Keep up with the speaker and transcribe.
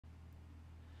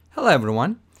Hello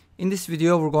everyone. In this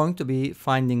video we're going to be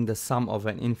finding the sum of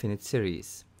an infinite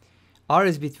series. R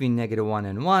is between -1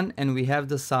 and 1 and we have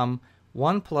the sum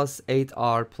 1 plus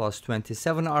 8r plus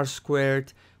 27r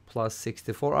squared plus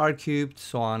 64r cubed,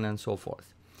 so on and so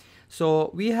forth.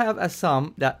 So we have a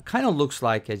sum that kind of looks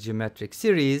like a geometric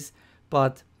series,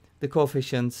 but the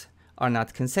coefficients are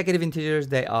not consecutive integers,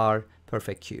 they are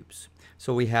perfect cubes.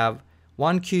 So we have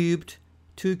 1 cubed,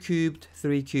 2 cubed,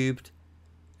 3 cubed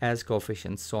as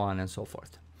coefficients, so on and so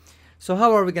forth. So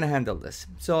how are we going to handle this?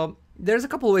 So there's a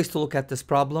couple ways to look at this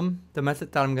problem. The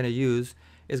method that I'm going to use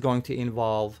is going to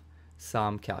involve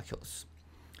some calculus.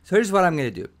 So here's what I'm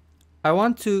going to do. I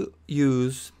want to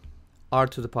use r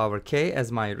to the power k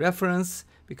as my reference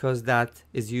because that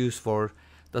is used for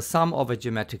the sum of a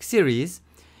geometric series.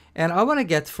 And I want to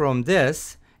get from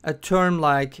this a term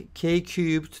like k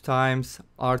cubed times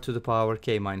r to the power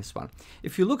k minus 1.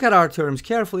 If you look at our terms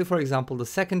carefully, for example, the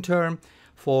second term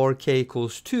for k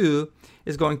equals 2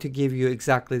 is going to give you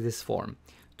exactly this form.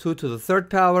 2 to the third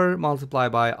power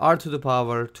multiplied by r to the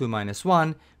power 2 minus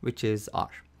 1, which is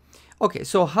r. Okay,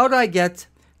 so how do I get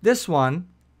this one?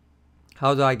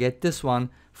 How do I get this one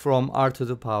from r to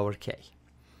the power k?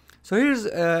 So here's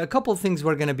a couple of things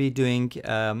we're going to be doing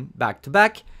back to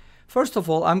back. First of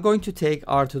all, I'm going to take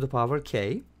r to the power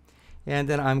k and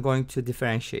then I'm going to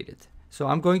differentiate it. So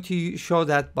I'm going to show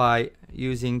that by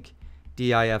using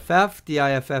DIFF.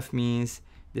 DIFF means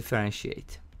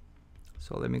differentiate.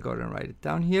 So let me go ahead and write it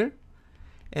down here.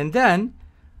 And then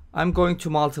I'm going to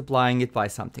multiplying it by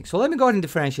something. So let me go ahead and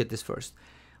differentiate this first.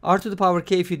 R to the power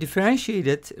k, if you differentiate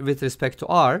it with respect to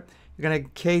r, you're going to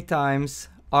k times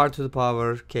r to the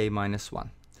power k minus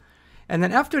 1. And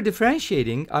then after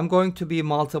differentiating, I'm going to be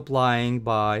multiplying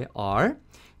by r,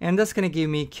 and that's going to give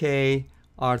me k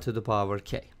r to the power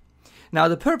k. Now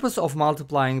the purpose of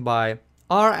multiplying by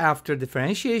r after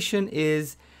differentiation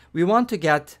is we want to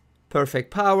get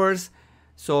perfect powers.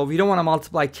 So we don't want to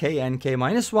multiply k and k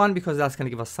minus 1 because that's going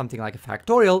to give us something like a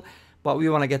factorial, but we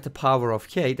want to get the power of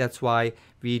k. That's why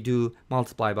we do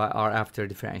multiply by r after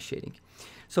differentiating.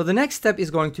 So the next step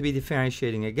is going to be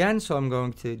differentiating again. So I'm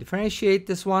going to differentiate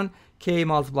this one. K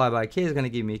multiplied by k is going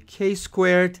to give me k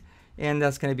squared, and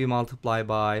that's going to be multiplied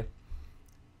by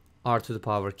r to the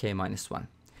power k minus 1.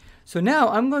 So now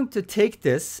I'm going to take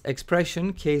this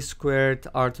expression k squared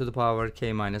r to the power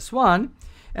k minus 1,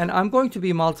 and I'm going to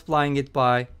be multiplying it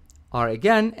by r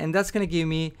again, and that's going to give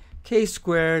me k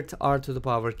squared r to the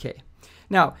power k.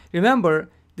 Now remember,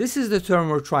 this is the term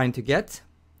we're trying to get,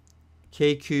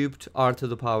 k cubed r to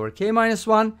the power k minus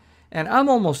 1, and I'm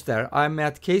almost there. I'm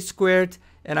at k squared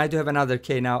and I do have another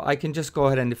k now. I can just go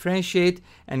ahead and differentiate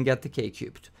and get the k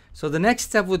cubed. So the next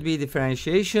step would be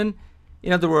differentiation.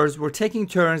 In other words, we're taking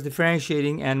turns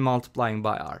differentiating and multiplying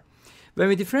by r. When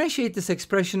we differentiate this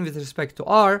expression with respect to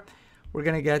r, we're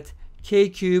going to get k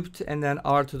cubed and then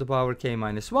r to the power k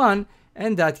minus 1,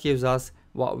 and that gives us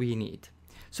what we need.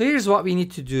 So here's what we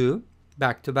need to do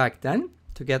back to back then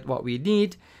to get what we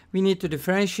need. We need to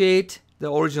differentiate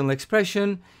the original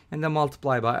expression and then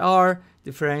multiply by r,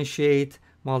 differentiate,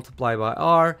 multiply by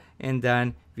r, and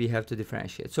then we have to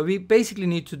differentiate. So we basically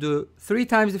need to do 3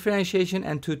 times differentiation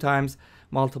and 2 times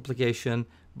multiplication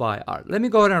by r. Let me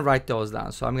go ahead and write those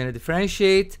down. So I'm going to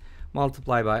differentiate,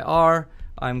 multiply by r,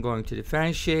 I'm going to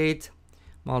differentiate,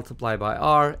 multiply by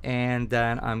r, and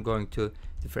then I'm going to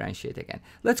differentiate again.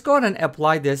 Let's go ahead and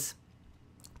apply this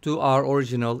to our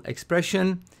original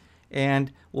expression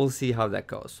and we'll see how that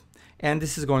goes. And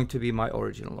this is going to be my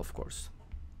original, of course.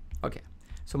 Okay,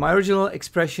 so my original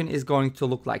expression is going to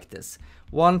look like this.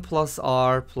 1 plus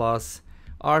r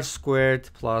squared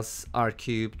plus r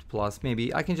cubed plus,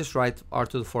 maybe I can just write r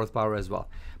to the 4th power as well.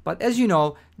 But as you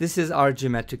know, this is our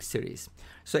geometric series.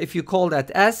 So if you call that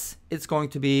s, it's going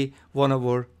to be 1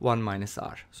 over 1 minus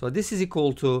r. So this is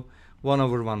equal to 1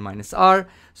 over 1 minus r.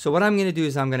 So what I'm going to do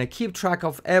is I'm going to keep track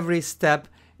of every step,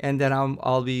 and then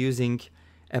I'll be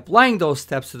applying those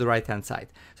steps to the right hand side.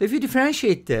 So if you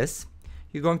differentiate this,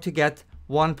 you're going to get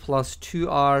 1 plus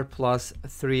 2r plus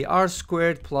 3r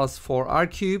squared plus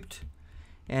 4r cubed,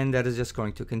 and that is just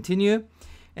going to continue.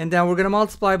 And then we're going to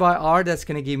multiply by r. That's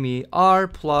going to give me r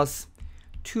plus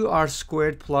 2r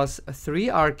squared plus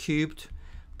 3r cubed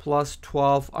plus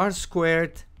 12r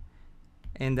squared,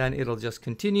 and then it'll just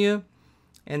continue.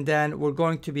 And then we're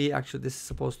going to be, actually this is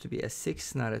supposed to be a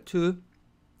 6, not a 2.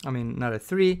 Not a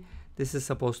 3. This is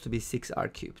supposed to be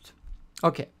 6r cubed.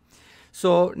 Okay,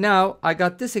 so now I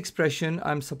got this expression.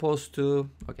 I'm supposed to,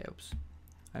 okay, oops,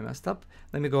 I messed up.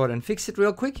 Let me go ahead and fix it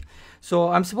real quick. So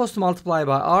I'm supposed to multiply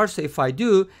by r. So if I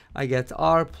do, I get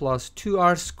r plus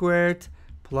 2r squared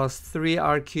plus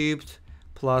 3r cubed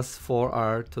plus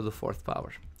 4r to the 4th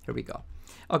power. Here we go.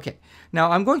 Okay,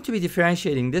 now I'm going to be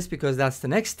differentiating this because that's the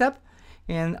next step.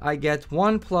 And I get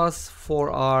 1 plus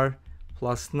 4r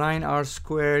plus 9r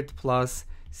squared plus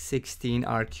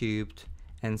 16r cubed,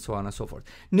 and so on and so forth.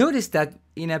 Notice that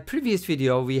in a previous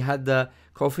video, we had the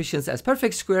coefficients as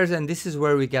perfect squares, and this is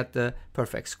where we get the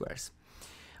perfect squares.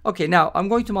 Okay, now I'm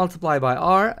going to multiply by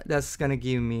r. That's going to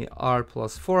give me r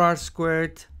plus 4r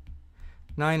squared,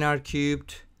 9r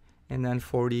cubed, and then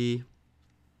 40.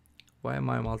 Why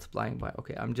am I multiplying by?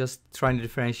 Okay, I'm just trying to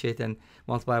differentiate and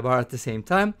multiply by r at the same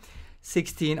time.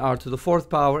 16r to the 4th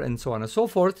power, and so on and so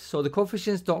forth. So the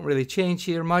coefficients don't really change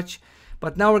here much.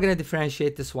 But now we're going to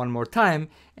differentiate this one more time,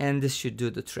 and this should do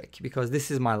the trick because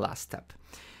this is my last step.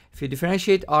 If you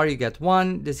differentiate r, you get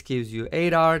 1. This gives you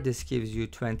 8r. This gives you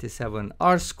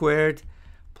 27r squared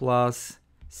plus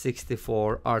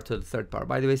 64r to the 3rd power.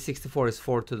 By the way, 64 is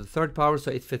 4 to the 3rd power,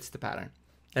 so it fits the pattern.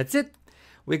 That's it.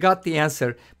 We got the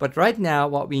answer. But right now,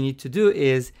 what we need to do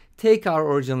is take our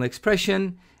original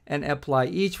expression and apply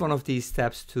each one of these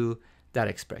steps to that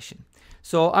expression.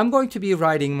 So I'm going to be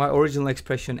writing my original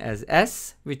expression as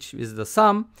s, which is the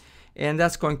sum, and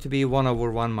that's going to be 1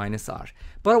 over 1 minus r.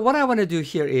 But what I want to do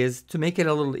here is, to make it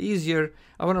a little easier,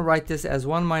 I want to write this as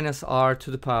 1 minus r to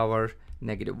the power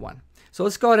negative 1. So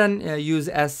let's go ahead and use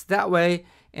s that way,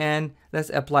 and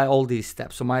let's apply all these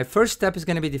steps. So my first step is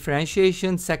going to be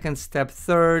differentiation, second step,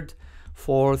 third,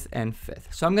 fourth, and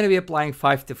fifth. So I'm going to be applying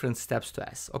 5 different steps to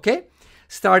s, okay?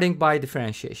 Starting by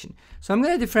differentiation. So I'm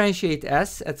going to differentiate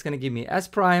s. That's going to give me s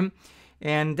prime,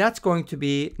 and that's going to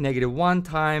be negative 1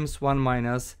 times 1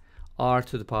 minus r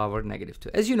to the power negative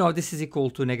 2. As you know, this is equal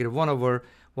to negative 1 over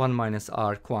 1 minus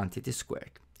r quantity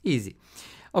squared. Easy.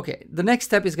 Okay, the next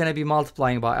step is going to be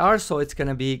multiplying by r, so it's going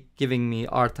to be giving me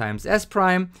r times s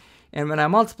prime, and when I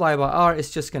multiply by r,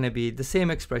 it's just going to be the same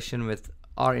expression with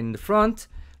r in the front,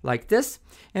 like this,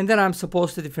 and then I'm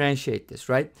supposed to differentiate this,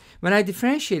 right? When I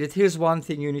differentiate it, here's one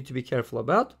thing you need to be careful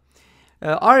about.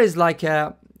 R is like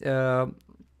a,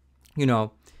 you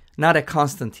know, not a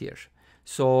constant here.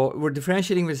 So we're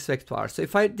differentiating with respect to r. So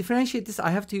if I differentiate this,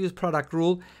 I have to use product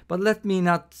rule, but let me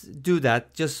not do that.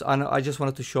 I just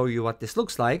wanted to show you what this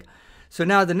looks like. So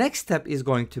now the next step is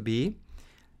going to be,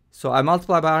 so I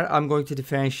multiply by r, I'm going to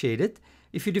differentiate it.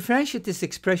 If you differentiate this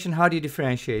expression, how do you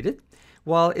differentiate it?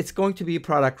 Well, it's going to be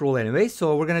product rule anyway.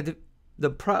 So we're going to do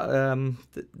the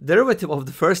derivative of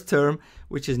the first term,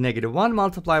 which is negative 1,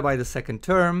 multiplied by the second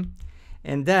term.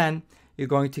 And then you're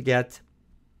going to get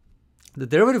the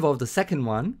derivative of the second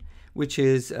one, which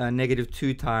is negative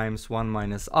 2 times 1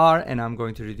 minus r. And I'm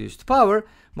going to reduce the power,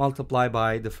 multiply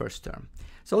by the first term.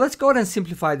 So let's go ahead and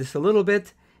simplify this a little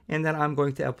bit. And then I'm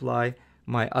going to apply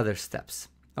my other steps.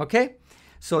 Okay?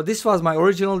 So this was my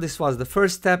original, this was the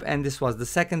first step, and this was the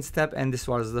second step, and this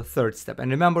was the third step. And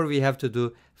remember, we have to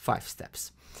do 5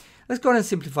 steps. Let's go ahead and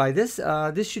simplify this.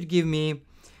 This should give me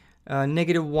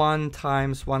negative 1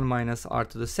 times 1 minus r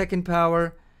to the second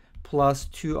power plus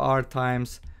 2r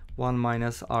times 1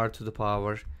 minus r to the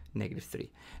power negative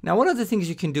 3. Now, one of the things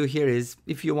you can do here is,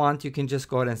 if you want, you can just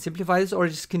go ahead and simplify this or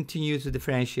just continue to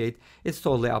differentiate. It's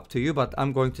totally up to you, but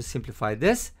I'm going to simplify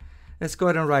this. Let's go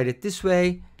ahead and write it this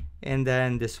way and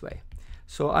then this way.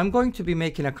 So I'm going to be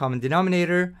making a common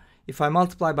denominator. If I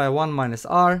multiply by 1 minus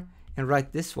r and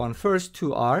write this one first,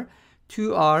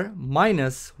 2r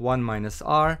minus 1 minus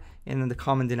r, and then the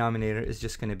common denominator is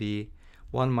just going to be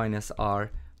 1 minus r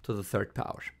to the 3rd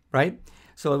power, right?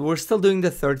 So we're still doing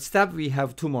the 3rd step. We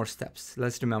have 2 more steps.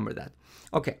 Let's remember that.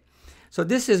 Okay, so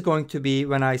this is going to be,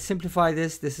 when I simplify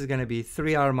this, this is going to be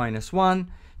 3r minus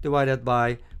 1 divided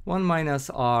by 1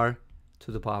 minus r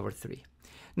to the power 3.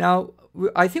 Now,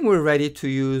 I think we're ready to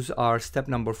use our step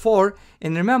number 4.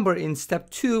 And remember, in step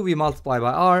 2, we multiply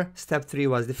by r. Step 3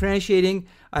 was differentiating.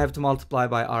 I have to multiply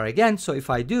by r again. So if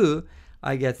I do,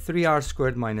 I get 3r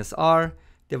squared minus r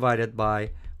divided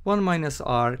by 1 minus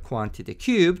r quantity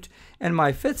cubed. And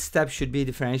my 5th step should be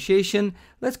differentiation.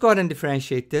 Let's go ahead and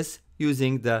differentiate this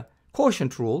using the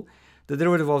quotient rule. The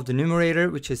derivative of the numerator,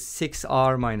 which is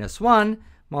 6r minus 1,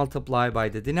 multiplied by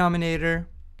the denominator,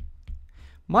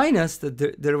 minus the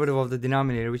derivative of the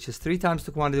denominator, which is 3 times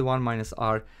the quantity 1 minus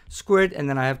r squared, and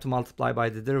then I have to multiply by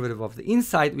the derivative of the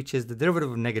inside, which is the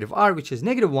derivative of negative r, which is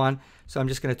negative 1, so I'm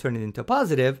just going to turn it into a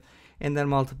positive, and then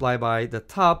multiply by the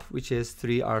top, which is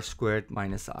 3r squared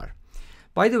minus r.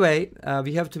 By the way,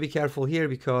 we have to be careful here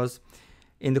because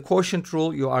in the quotient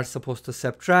rule, you are supposed to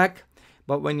subtract,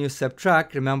 but when you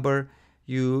subtract, remember,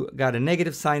 you got a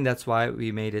negative sign, that's why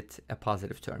we made it a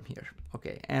positive term here.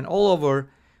 Okay, and all over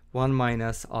 1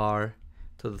 minus r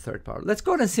to the 3rd power. Let's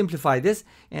go ahead and simplify this,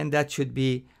 and that should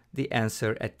be the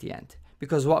answer at the end.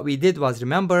 because what we did was,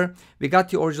 remember, we got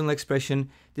the original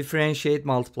expression, differentiate,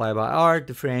 multiply by r,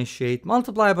 differentiate,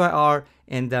 multiply by r,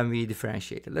 and then we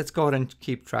differentiated. Let's go ahead and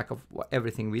keep track of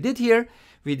everything we did here.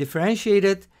 We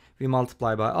differentiated, we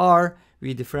multiply by r,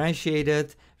 we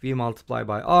differentiated, we multiply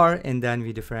by r, and then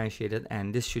we differentiated,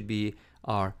 and this should be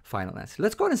our final answer.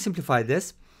 Let's go ahead and simplify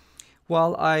this.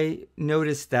 Well, I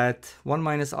noticed that 1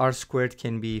 minus r squared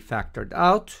can be factored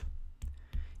out,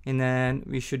 and then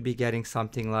we should be getting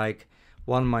something like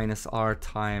 1 minus r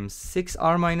times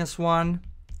 6r minus 1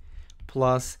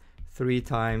 plus 3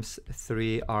 times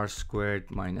 3r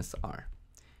squared minus r,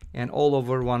 and all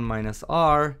over 1 minus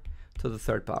r to the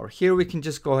third power. Here we can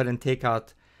just go ahead and take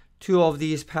out 2 of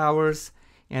these powers,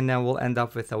 and then we'll end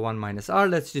up with a 1 minus r.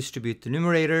 Let's distribute the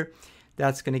numerator.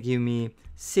 That's going to give me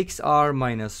 6r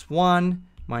minus 1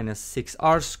 minus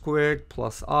 6r squared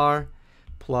plus r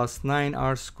plus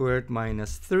 9r squared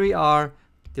minus 3r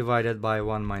divided by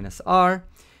 1 minus r.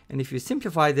 And if you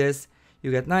simplify this,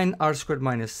 you get 9r squared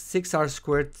minus 6r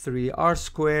squared, 3r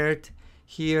squared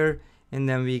here, and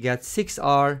then we get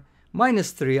 6r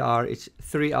minus 3r, it's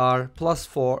 3r plus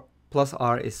 4 plus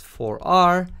r is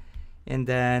 4r, and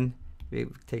then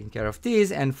we've taken care of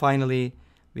these, and finally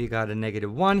we got a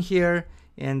negative 1 here,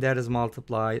 and that is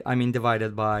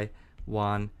divided by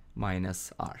 1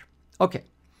 minus r. Okay,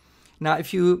 now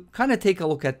if you kind of take a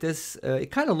look at this,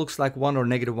 it kind of looks like 1 or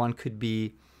negative 1 could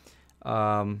be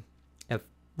a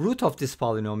root of this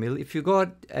polynomial. If you go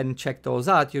ahead and check those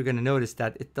out, you're going to notice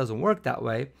that it doesn't work that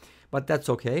way, but that's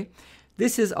okay.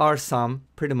 This is our sum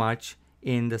pretty much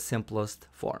in the simplest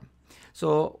form.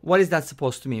 So what is that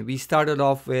supposed to mean? We started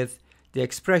off with the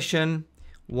expression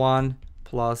 1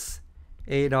 plus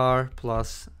 8r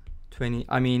plus 20.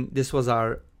 This was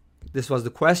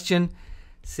the question,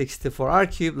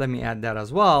 64r cubed. Let me add that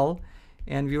as well.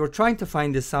 And we were trying to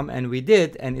find the sum, and we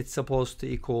did, and it's supposed to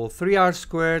equal 3r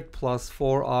squared plus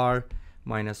 4r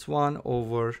minus 1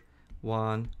 over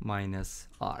 1 minus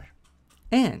r.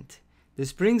 And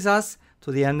this brings us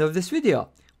to the end of this video.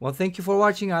 Well, thank you for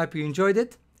watching. I hope you enjoyed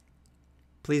it.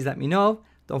 Please let me know.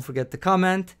 Don't forget to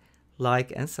comment,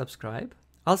 like, and subscribe.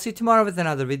 I'll see you tomorrow with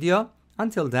another video.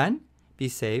 Until then, be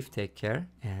safe, take care,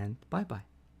 and bye-bye.